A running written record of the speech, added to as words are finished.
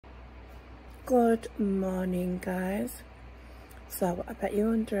Good morning, guys. So I bet you're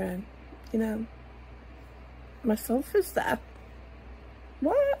wondering, my sofa's there.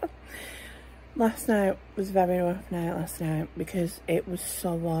 What? Last night was a very rough night last night because it was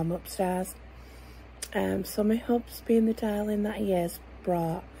so warm upstairs. So my hubs, being the darling that he is,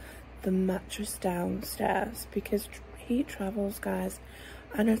 brought the mattress downstairs because heat travels, guys.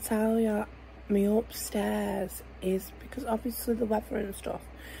 And I tell you, my upstairs is, because obviously the weather and stuff,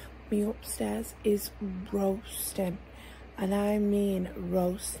 my upstairs is roasting, and I mean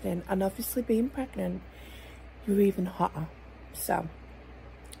roasting. And obviously being pregnant, you're even hotter. So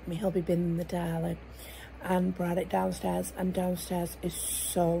my hubby been the darling and brought it downstairs, and downstairs is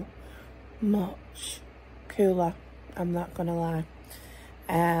so much cooler, I'm not gonna lie.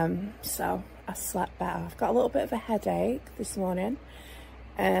 So I slept better. I've got a little bit of a headache this morning.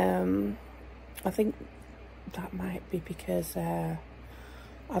 I think that might be because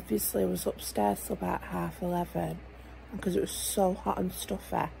obviously I was upstairs till about 11:30, because it was so hot and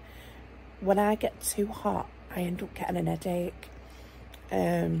stuffy. When I get too hot, I end up getting an headache.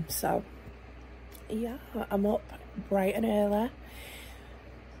 So yeah, I'm up bright and early.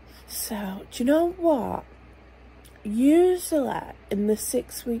 So do you know what? Usually in the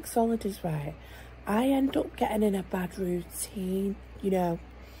 6 weeks holidays, right, I end up getting in a bad routine,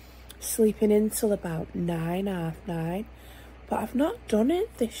 sleeping until about 9, half 9. But I've not done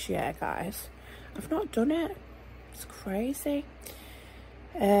it this year, guys. I've not done it. It's crazy.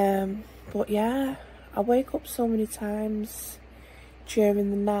 But yeah, I wake up so many times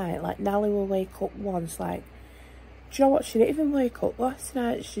during the night. Like, Nally will wake up once, like, do you know what? She didn't even wake up last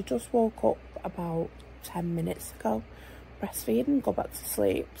night. She just woke up about 10 minutes ago, breastfeeding, go back to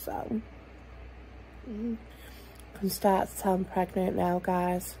sleep. So I can start to tell I'm pregnant now,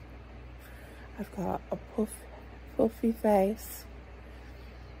 guys. I've got a puffy face.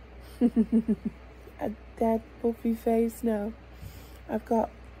 A dead puffy face now. I've got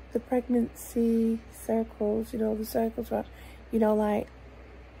the pregnancy circles, the circles where, like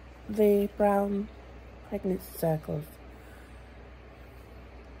the brown pregnancy circles.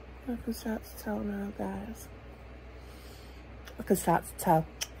 I can start to tell now, guys. I can start to tell.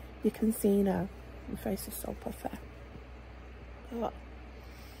 You can see now. My face is so puffy. But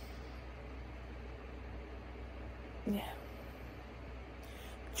yeah.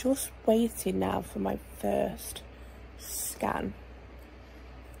 Just waiting now for my first scan.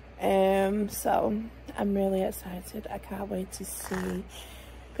 So I'm really excited. I can't wait to see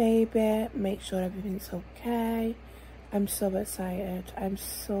baby, make sure everything's okay. I'm so excited. I'm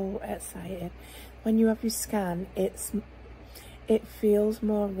so excited. When you have your scan, it feels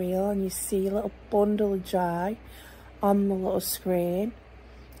more real, and you see a little bundle of joy on the little screen,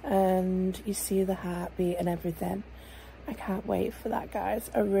 and you see the heartbeat and everything. I can't wait for that, guys.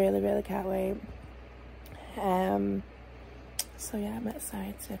 I really, really can't wait. So yeah, I'm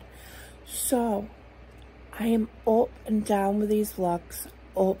excited. So I am up and down with these vlogs,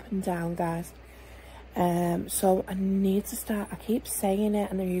 up and down, guys. So I need to start. I keep saying it,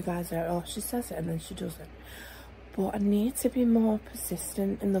 and then you guys are, oh, she says it and then she doesn't. But I need to be more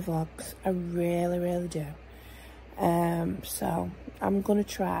persistent in the vlogs. I really, really do. So I'm gonna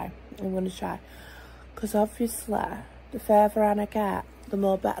try. Because obviously the further on I get, the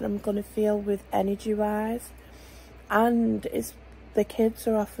more better I'm gonna feel with energy wise. And it's, the kids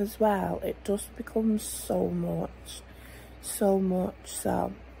are off as well. It just becomes so much.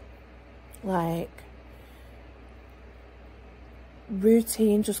 So like,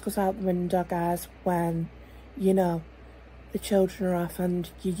 routine just goes out the window, guys, when the children are off and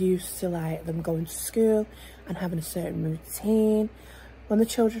you're used to like them going to school and having a certain routine. When the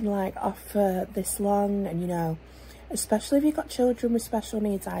children are like off for this long, and especially if you've got children with special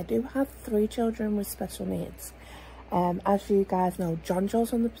needs. I do have 3 children with special needs. As you guys know, John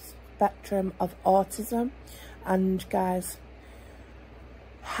Joe's on the spectrum of autism, and guys,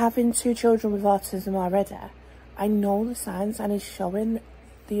 having 2 children with autism already, I know the signs, and he's showing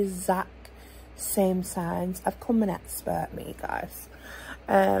the exact same signs. I've become an expert, me, guys.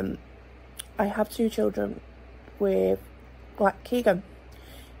 I have 2 children with, like, Keegan.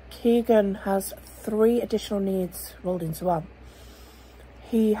 Keegan has 3 additional needs rolled into one.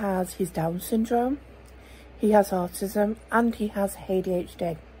 He has his Down syndrome, he has autism, and he has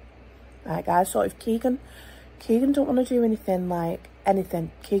ADHD. Right, guys, so if Keegan don't want to do anything,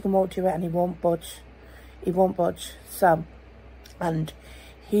 Keegan won't do it, and he won't budge. So, and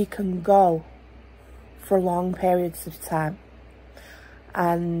he can go for long periods of time,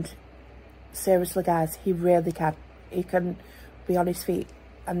 and seriously, guys, he really can. He can be on his feet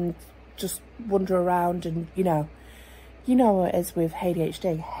and just wander around, and you know what it is with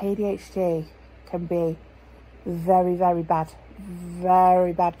ADHD. ADHD can be very, very bad.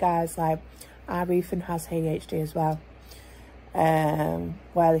 Very bad, guys. Like, our Ethan has ADHD as well.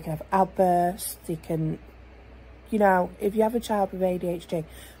 Where they can have outbursts, they can, you know, if you have a child with ADHD,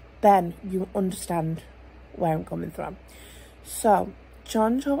 then you understand where I'm coming from. So,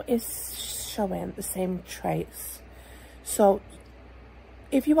 Jonjo is showing the same traits. So,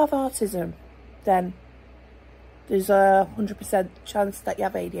 if you have autism, then there's a 100% chance that you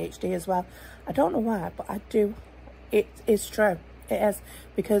have ADHD as well. I don't know why, but I do. It is true. It is.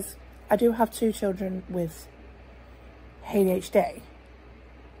 Because I do have 2 children with ADHD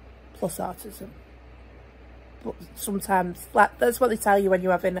plus autism. But sometimes, like, that's what they tell you when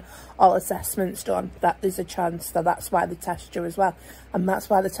you're having all assessments done, that there's a chance that that's why they test you as well. And that's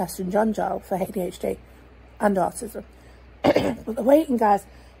why they're testing Jonjo for ADHD and autism. But the waiting, guys,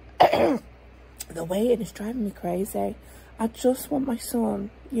 the waiting is driving me crazy. I just want my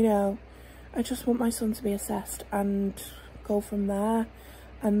son, you know, I just want my son to be assessed and go from there.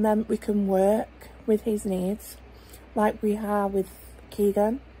 And then we can work with his needs like we have with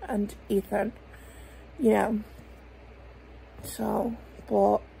Keegan and Ethan, you know. So,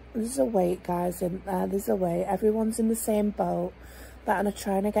 but there's a wait, guys, in there. There's a wait. Everyone's in the same boat that are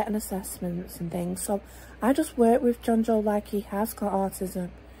trying to get an assessments and things. So I just work with Jonjo like he has got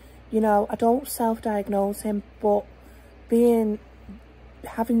autism. You know, I don't self-diagnose him, but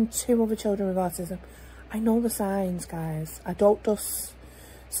having 2 other children with autism, I know the signs, guys. I don't just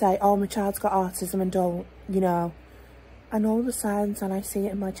say, oh, my child's got autism and don't, you know. I know the signs and I see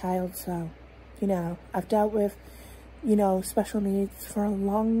it in my child. So, you know, I've dealt with, you know, special needs for a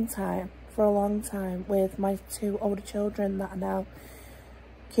long time. With my 2 older children that are now,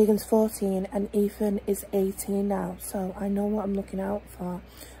 Keegan's 14 and Ethan is 18 now. So I know what I'm looking out for.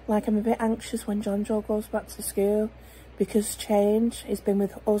 Like, I'm a bit anxious when Jonjo goes back to school because change has been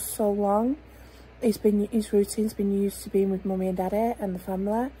with us so long. His routine's been used to being with mummy and daddy and the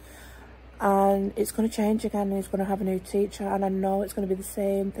family. And it's going to change again, and he's going to have a new teacher, and I know it's going to be the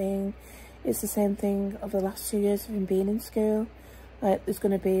same thing. It's the same thing over the last 2 years of him being in school. Like, there's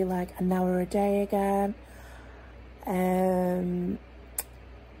going to be like an hour a day again.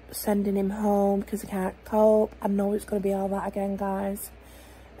 Sending him home because he can't cope. I know it's going to be all that again, guys.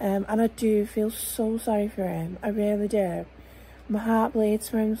 And I do feel so sorry for him. I really do. My heart bleeds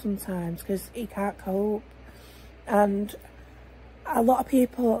for him sometimes because he can't cope. And a lot of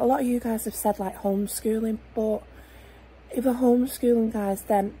you guys have said like homeschooling, but if we're homeschooling, guys,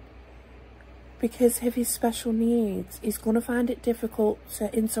 then because of his special needs, he's going to find it difficult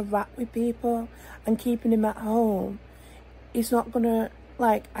to interact with people, and keeping him at home, he's not going to,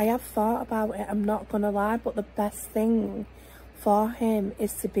 like, I have thought about it, I'm not going to lie, but the best thing for him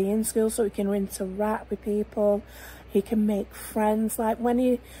is to be in school so he can interact with people, he can make friends. Like, when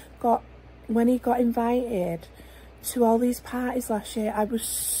he got invited to all these parties last year, I was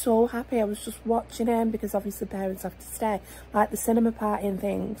so happy. I was just watching him because obviously parents have to stay, like the cinema party and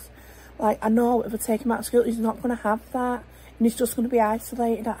things. Like, I know if I take him out of school, he's not going to have that, and he's just going to be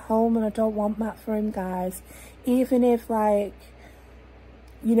isolated at home, and I don't want that for him, guys. Even if, like,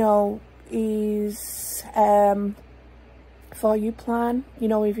 you know, he's For You plan, you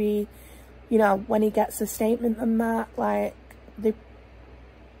know, if he, you know, when he gets a statement and that, like,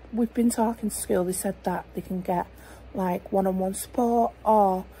 we've been talking to school, they said that they can get like one-on-one support,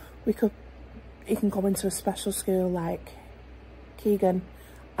 or he can go into a special school like Keegan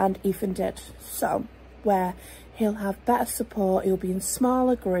and Ethan did, so where he'll have better support, he'll be in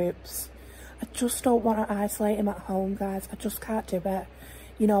smaller groups. I just don't want to isolate him at home, guys. I just can't do it.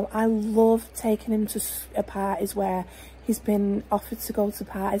 You know, I love taking him to parties where he's been offered to go to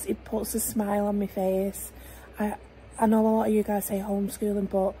parties. It puts a smile on my face. I know a lot of you guys say homeschooling,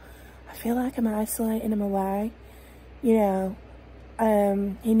 but I feel like I'm isolating him away. You know,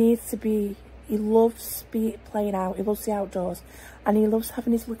 he needs to be, he loves playing out, he loves the outdoors, and he loves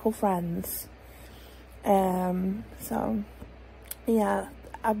having his little friends. So, yeah,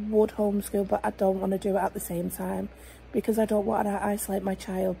 I would homeschool, but I don't want to do it at the same time because I don't want to isolate my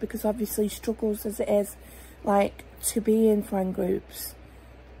child, because obviously he struggles as it is, like, to be in friend groups.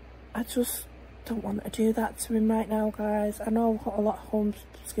 I just don't want to do that to him right now, guys. I know a lot of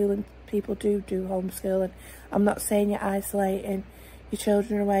homeschooling people do homeschooling. I'm not saying you're isolating your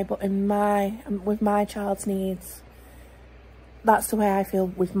children away, but with my child's needs, that's the way I feel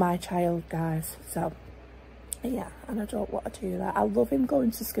with my child, guys. So yeah, and I don't want to do that. I love him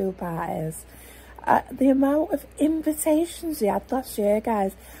going to school parties. The amount of invitations he had last year,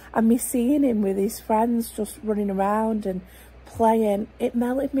 guys, and me seeing him with his friends just running around and playing, it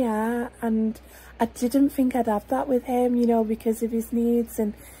melted my heart. And I didn't think I'd have that with him, you know, because of his needs.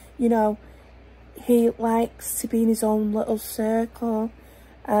 And, you know, he likes to be in his own little circle,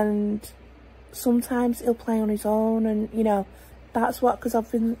 and sometimes he'll play on his own, and you know, that's what, because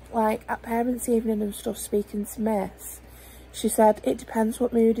I've been like at parents' evening and stuff speaking to Miss. She said it depends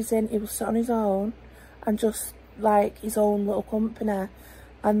what mood he's in. He will sit on his own and just like his own little company,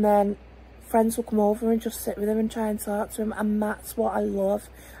 and then friends will come over and just sit with him and try and talk to him, and that's what I love.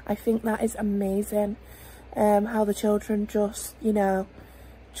 I think that is amazing, how the children just, you know,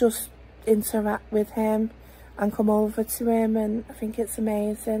 just interact with him and come over to him, and I think it's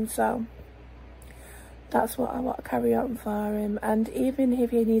amazing. So that's what I want to carry on for him. And even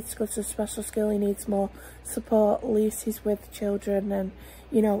if he needs to go to special school, he needs more support, at least he's with children and,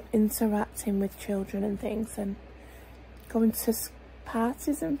 you know, interacting with children and things, and going to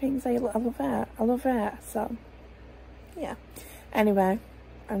parties and things. I love it. I love it. So yeah, anyway,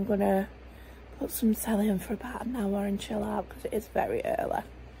 I'm gonna put some telly in for about an hour and chill out because it is very early,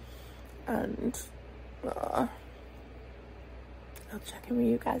 and I'll check in with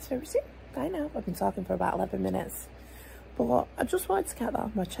you guys very soon. Bye now. I've been talking for about 11 minutes, but I just wanted to get that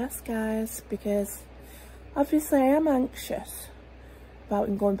off my chest, guys, because obviously I am anxious about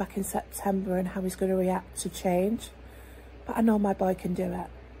him going back in September and how he's going to react to change. But I know my boy can do it.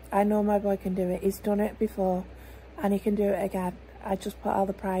 I know my boy can do it. He's done it before and he can do it again. I just put all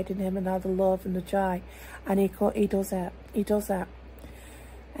the pride in him and all the love and the joy, and he does it. He does it.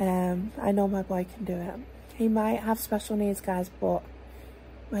 I know my boy can do it. He might have special needs, guys, but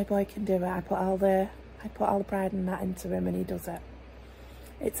my boy can do it. I put all the pride and that into him, and he does it.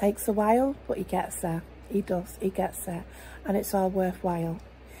 It takes a while, but he gets there. He does. He gets there, and it's all worthwhile.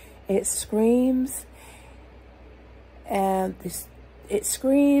 It screams. It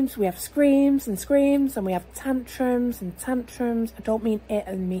screams, we have screams, and we have tantrums and tantrums. I don't mean it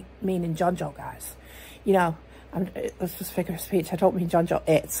and meaning Jonjo, guys. You know, that's just figure of speech. I don't mean Jonjo,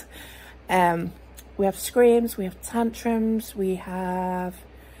 it. We have screams, we have tantrums, we have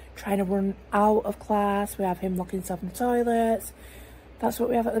trying to run out of class, we have him locking himself in the toilets. That's what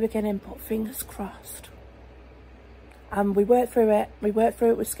we have at the beginning, but fingers crossed. And we work through it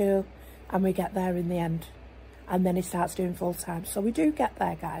with school, and we get there in the end. And then he starts doing full time. So we do get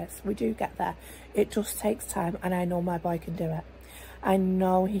there, guys. We do get there. It just takes time, and I know my boy can do it. I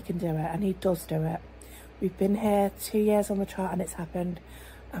know he can do it, and he does do it. We've been here 2 years on the trot, and it's happened,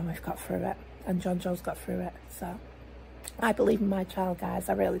 and we've got through it. And Jonjo's got through it. So I believe in my child, guys.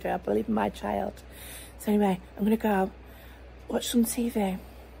 I really do. I believe in my child. So anyway, I'm going to go watch some TV,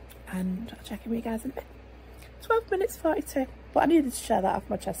 and I'll check in with you guys in a bit. 12 minutes 42. But I needed to share that off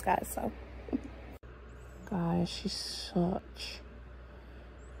my chest, guys, so. Guys, she's such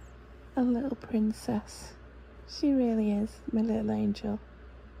a little princess. She really is, my little angel.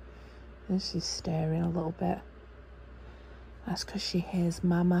 And she's staring a little bit. That's because she hears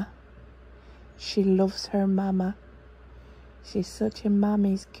Mama. She loves her Mama. She's such a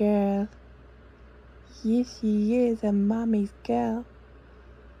mommy's girl. Yes, she is a mommy's girl.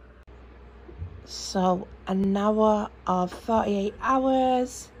 So, an hour of 48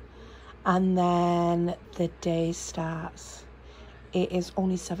 hours. And then the day starts. It is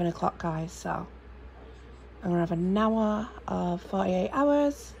only 7 o'clock, guys, so I'm gonna have an hour of 48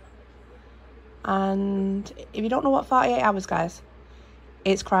 hours. And if you don't know what 48 hours, guys,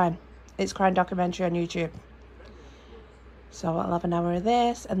 it's crime. It's crime documentary on YouTube. So I'll have an hour of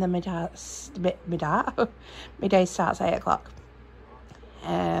this, and then my day starts at 8 o'clock.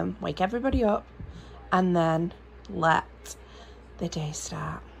 Wake everybody up, and then let the day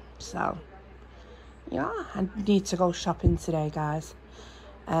start. So yeah, I need to go shopping today, guys.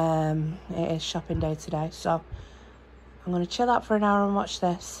 It is shopping day today, so I'm gonna chill out for an hour and watch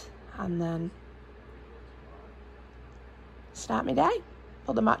this, and then start my day.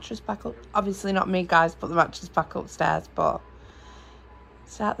 Put the mattress back up. Obviously not me, guys, put the mattress back upstairs, but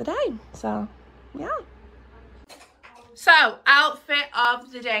start the day. So yeah. So outfit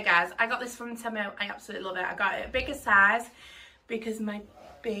of the day, guys. I got this from Temu. I absolutely love it. I got it a bigger size because my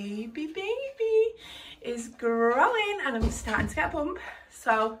baby is growing and I'm starting to get a bump,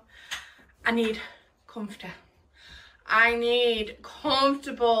 so I need comfort. I need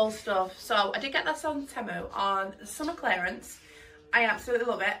comfortable stuff. So I did get this on Temu on summer clearance. I absolutely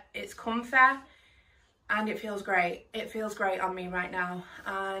love it. It's comfy and it feels great. It feels great on me right now,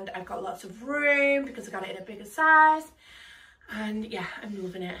 and I've got lots of room because I got it in a bigger size, and yeah, I'm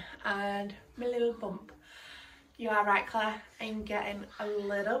loving it. And my little bump. You are right, Claire. I'm getting a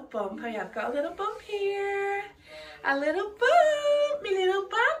little bump. Oh yeah, I've got a little bump here. A little bump. My little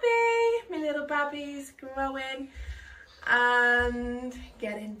Bobby. My little Bobby's growing and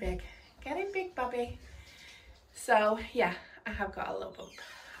getting big. Getting big, Bobby. So yeah, I have got a little bump.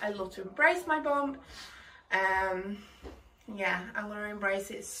 I love to embrace my bump. Yeah, I'm going to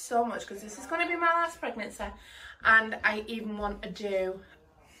embrace it so much because this is going to be my last pregnancy. And I even want to do,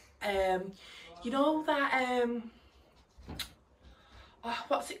 you know that, oh,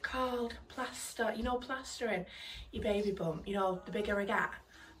 what's it called? Plaster, you know, plastering your baby bump, you know, the bigger I get.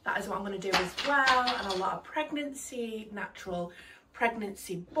 That is what I'm going to do as well. And a lot of pregnancy, natural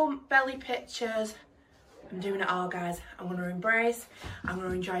pregnancy bump belly pictures. I'm doing it all, guys. I'm going to embrace. I'm going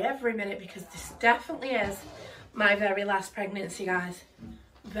to enjoy every minute because this definitely is my very last pregnancy, guys.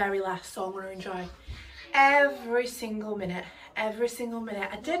 Very last. So I'm going to enjoy every single minute. Every single minute.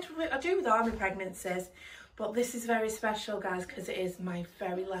 I do with all my pregnancies, but this is very special, guys, because it is my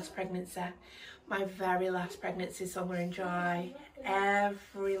very last pregnancy. My very last pregnancy. So I'm going to enjoy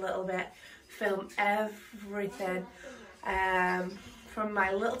every little bit. Film everything. From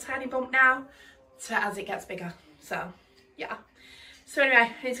my little tiny bump now to as it gets bigger. So yeah, so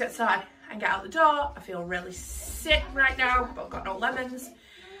anyway, I need to get started and get out the door. I feel really sick right now, but I've got no lemons.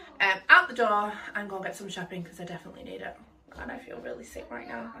 Out the door and go and get some shopping because I definitely need it, and I feel really sick right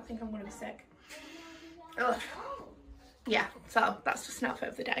now. I think I'm gonna be sick. Ugh. Yeah, so that's just an outfit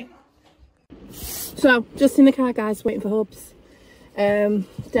of the day. So just in the car, guys, waiting for Hubs.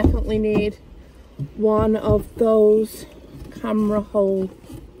 Definitely need one of those camera hole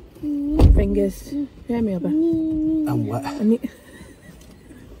fingers. Hear me, Abba? And what? I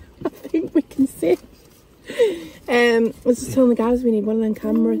think we can see. I was just telling the guys we need one of them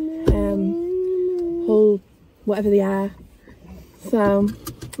camera hole, whatever they are. So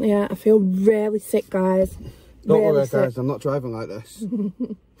yeah, I feel really sick, guys. Don't worry, guys, I'm not driving like this.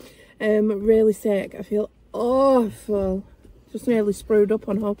 Really sick. I feel awful. Just nearly screwed up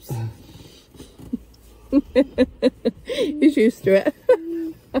on Hobbs. He's used to it.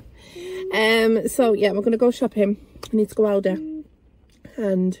 So yeah, we're gonna go shopping. I need to go out there,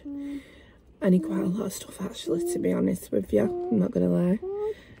 and I need quite a lot of stuff actually, to be honest with you. I'm not gonna lie.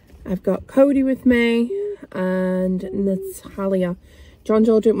 I've got Cody with me and Natalia. John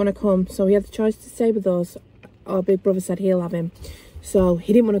Joe didn't want to come, so he had the choice to stay with us. Our big brother said he'll have him, so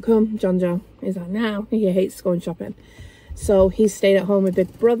he didn't want to come. John Joe, he's like, no, he hates going shopping, so he stayed at home with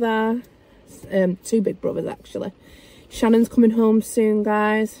big brother. Two big brothers actually. Shannon's coming home soon,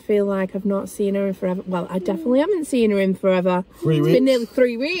 guys. Feel like I've not seen her in forever. Well, I definitely haven't seen her in forever. 3 weeks. It's been nearly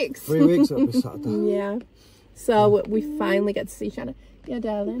 3 weeks. 3 weeks on this Saturday. Yeah. So we finally get to see Shannon. Yeah,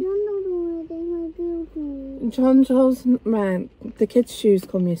 darling. John Joe's, man, the kids' shoes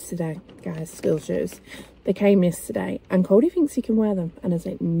come yesterday, guys, school shoes. They came yesterday, and Cody thinks he can wear them. And I was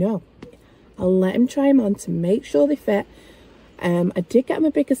like, no. I'll let him try them on to make sure they fit. I did get him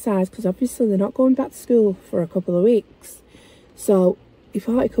a bigger size because obviously they're not going back to school for a couple of weeks. So he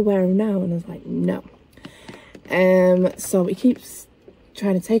thought he could wear them now, and I was like, no. So he keeps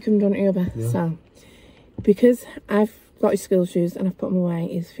trying to take them, don't he, Ubba? Yeah. So because I've got his school shoes and I've put them away,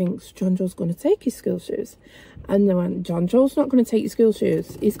 he thinks John Joe's going to take his school shoes. And they went, John Joe's not going to take your school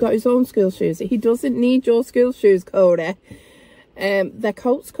shoes. He's got his own school shoes. He doesn't need your school shoes, Cody. Their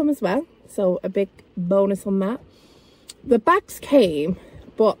coats come as well, so a big bonus on that. The bags came,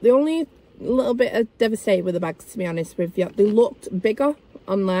 but the only little bit devastated with the bags, to be honest with you, they looked bigger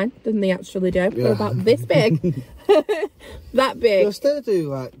online than they actually do. Yeah. They're about this big. That big. They'll still do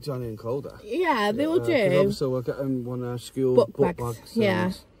like Johnny and Calder. Yeah, they will do. Obviously we're getting one of our school book bags.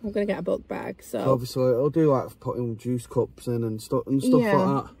 Yeah, we're going to get a book bag. So obviously it'll do like putting juice cups in and stuff like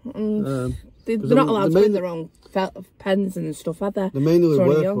that. They're not allowed to bring their own pens and stuff, are they? The mainly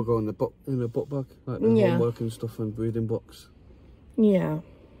work will go in the book bag, like the homework and stuff and reading books. Yeah,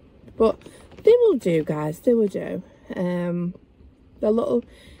 but they will do, guys. They will do. The little,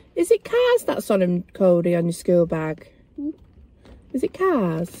 is it cars that's on them, Cody, on your school bag? Is it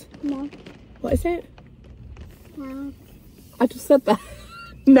cars? No. What is it? Cars. I just said that.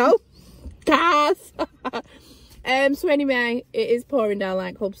 No, cars. So anyway, it is pouring down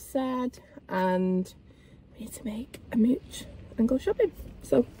like Hub said, and we need to make a mooch and go shopping.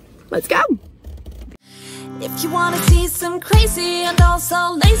 So let's go. If you wanna see some crazy and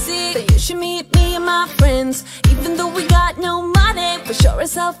also lazy, then you should meet me and my friends. Even though we got no money, for sure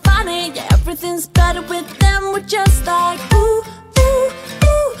it's so funny. Yeah, everything's better with them. We're just like ooh, ooh,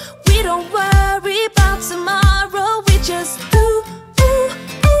 ooh. We don't worry about tomorrow. We just ooh, ooh,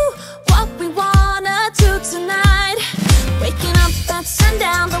 ooh. What we wanna do tonight. Waking up at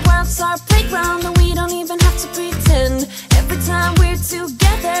sundown, the world's our playground, and we don't even have to pretend. Every time we're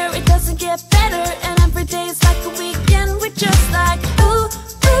together, it doesn't get better, and every day's like a weekend. We're just like ooh,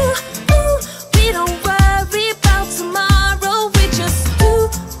 ooh, ooh. We don't worry about tomorrow. We just ooh,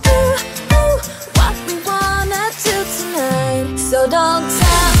 ooh, ooh. What we wanna do tonight.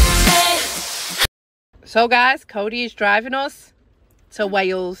 So guys, Cody is driving us to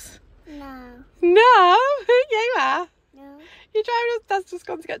Wales. No. No? Yeah, you are. No. You're driving us. Dad's just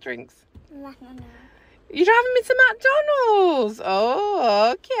gone to get drinks. No. You're driving me to McDonald's.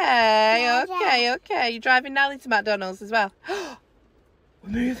 Oh, okay. Yeah, Okay. You're driving Nelly to McDonald's as well. We're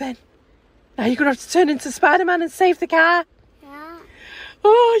moving. Now you're going to have to turn into Spider-Man and save the car. Yeah.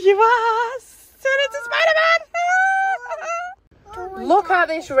 Oh, you are. Turn into Spider-Man. Look at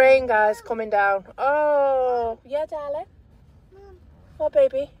this rain, guys, coming down. Oh, yeah, darling. What,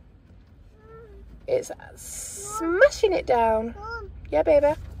 baby? It's smashing it down. Yeah,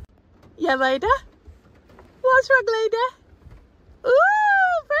 baby. Yeah, lady. What's wrong, lady?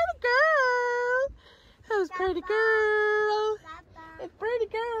 Ooh, pretty girl. Who's pretty girl? It's pretty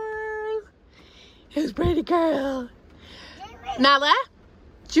girl. Who's pretty girl? Nala,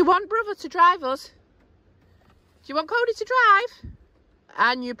 do you want brother to drive us? Do you want Cody to drive?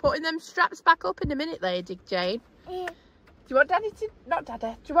 And you're putting them straps back up in a minute, Lady Jane. Do you want Daddy to... Not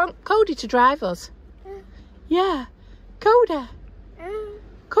Daddy. Do you want Cody to drive us? Yeah. Cody.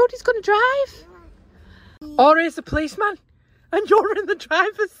 Cody's going to drive. Or is a policeman. And you're in the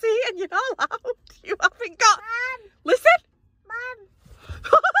driver's seat and you're not allowed. You haven't got... Mom. Listen. Mom.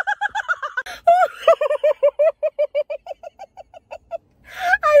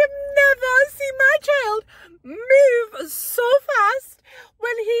 I have never seen my child move so fast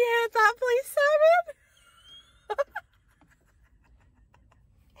when he heard that police siren.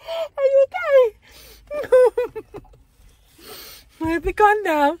 Are you okay? Where have they gone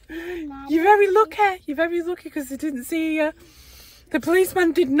now? You're very lucky. You're very lucky because they didn't see you. The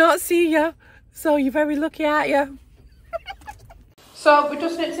policeman did not see you. So you're very lucky, aren't you? So we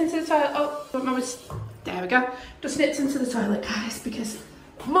just nipped into the toilet. Oh, Mum's... There we go. Just nipped into the toilet, guys, because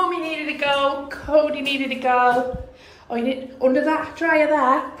Mummy needed to go, Cody needed to go. Oh, you need under that dryer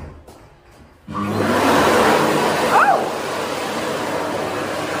there. Oh!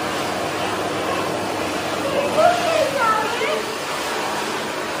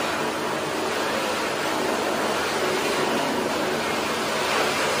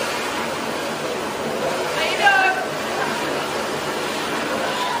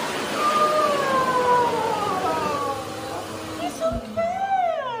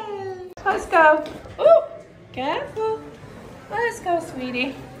 Let's go. Oh, careful. Let's go,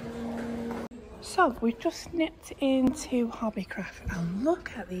 sweetie. So we just nipped into Hobbycraft and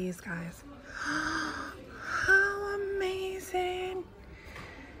look at these guys. How amazing.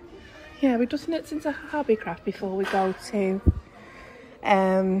 Yeah, we just nipped into Hobbycraft before we go to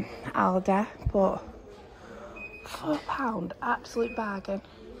Alda, but £4, absolute bargain.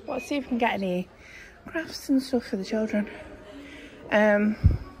 Let's see if we can get any crafts and stuff for the children.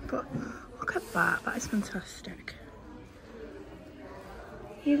 But look at that, that is fantastic.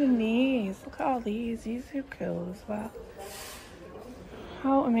 Even these, look at all these are cool as well.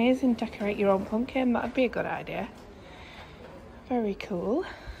 How amazing, decorate your own pumpkin, that'd be a good idea. Very cool.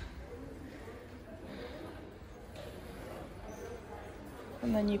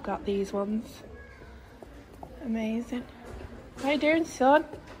 And then you've got these ones. Amazing. What are you doing, son?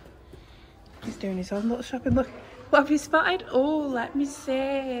 He's doing his own little shopping. Look, what have you spotted? Oh, let me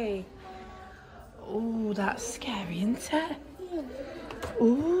see. Oh, that's scary, isn't it?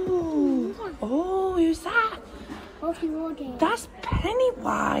 Oh, oh, who's that? That's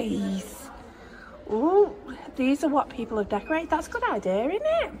Pennywise. Oh, these are what people have decorated. That's a good idea, isn't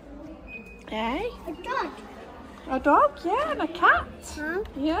it? Eh? A dog. A dog, yeah, and a cat. Huh?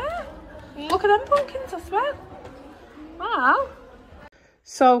 Yeah. Look at them pumpkins as well. Wow.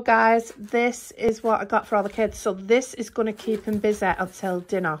 So guys, this is what I got for all the kids. So this is going to keep them busy until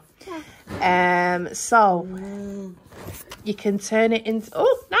dinner. So you can turn it into...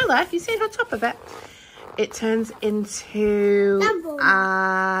 Oh, Nala, you seen on top of it? It turns into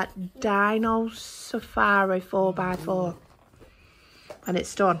a Dino Safari 4x4. And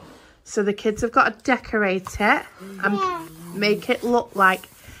it's done. So the kids have got to decorate it and make it look like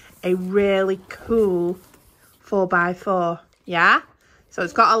a really cool 4x4. Yeah? So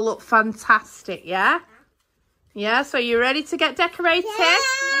it's got to look fantastic, yeah? Yeah, so you ready to get decorated? Yeah.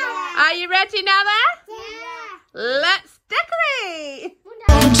 Are you ready, Nala? Yeah. Let's decorate!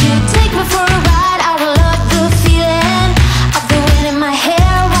 Won't you take me for a ride? I will love the feeling of the wind in my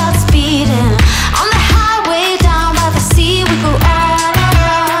hair while it's beating. On the highway down by the sea, we go on and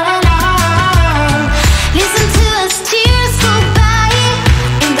on and on. Listen to us tears go by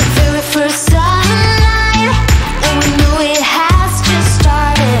in the very first sunlight, and we know it has just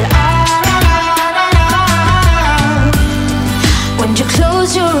started. On and on and on. When you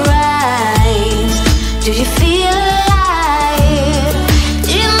close your eyes, do you feel alive?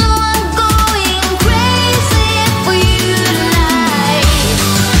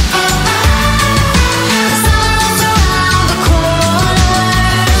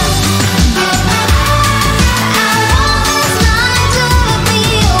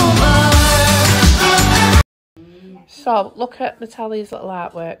 So, look at Natalia's little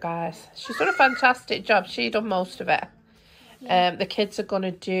artwork, guys. She's done a fantastic job. She's done most of it. The kids are going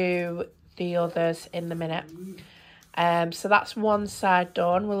to do the others in a minute. So that's one side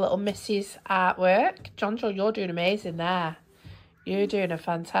done with little Missy's artwork. Jonjo, you're doing amazing there. You're doing a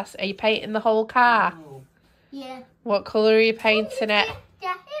fantastic... Are you painting the whole car? Yeah. What colour are you painting it?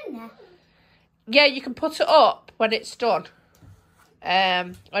 Yeah, you can put it up when it's done.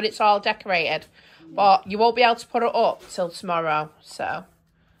 When it's all decorated. But you won't be able to put it up till tomorrow. So,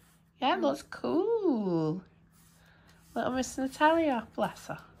 yeah, it looks cool. Little Miss Natalia, bless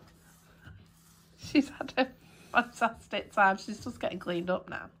her. She's had a fantastic time. She's just getting cleaned up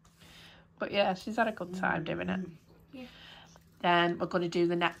now. But yeah, she's had a good time doing it. Yeah. Then we're going to do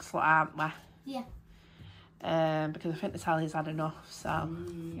the next lot, aren't we? Yeah. Because I think Natalia's had enough, so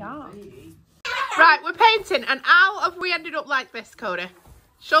yeah. Right, we're painting, and how have we ended up like this, Cody?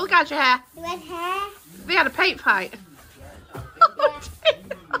 Show the guys your hair. Red hair. They had a paint fight.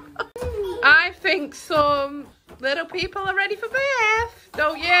 I think some little people are ready for bath,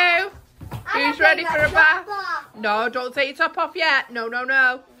 don't you? Who's ready for a bath? No, don't take your top off yet. No, no,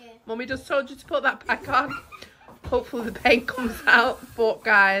 no. Yeah. Mummy just told you to put that back on. Hopefully the paint comes out. But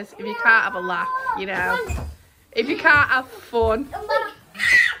guys, if you can't have a laugh, you know, if you can't have fun.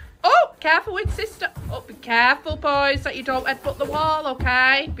 Oh, careful with sister. Oh, be careful, boys, that you don't headbutt the wall,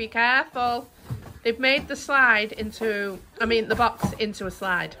 okay? Be careful. They've made the slide into, the box into a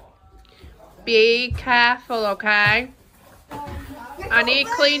slide. Be careful, okay? I need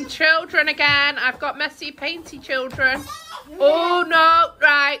clean children again. I've got messy, painty children. Oh, no.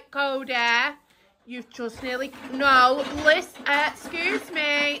 Right, Cody. You've just nearly... No, listen. Excuse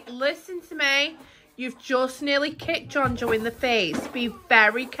me. Listen to me. You've just nearly kicked Jonjo in the face. Be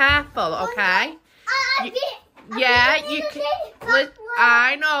very careful, okay? Yeah, you can...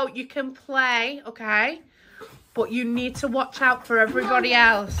 I know, you can play, okay? But you need to watch out for everybody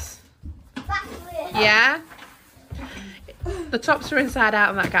else. Yeah? The tops are inside out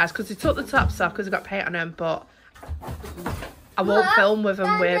on that, guys, because they took the tops off because they got paint on them, but I won't film with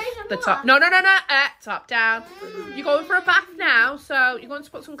them with the top. No, no, no, no. Top down. You're going for a bath now, so you're going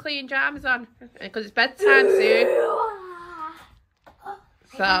to put some clean pajamas on because it's bedtime soon.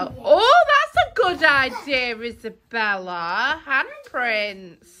 So, oh, that's a good idea, Isabella.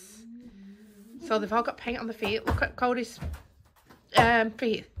 Handprints. So they've all got paint on the feet. Look at Cody's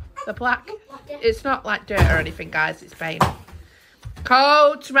feet. They're black. It's not like dirt or anything, guys. It's paint.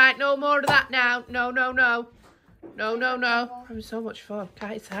 Codes, right? No more of that now. No, no, no. No, no, no. We're having so much fun.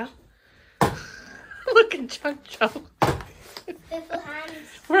 Can't you tell? Look at Jonjo.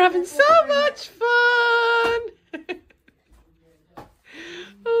 We're having so much fun.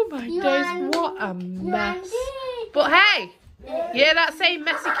 Oh my days, what a mess. But hey, yeah, that's saying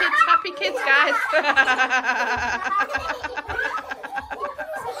messy kids, happy kids, guys.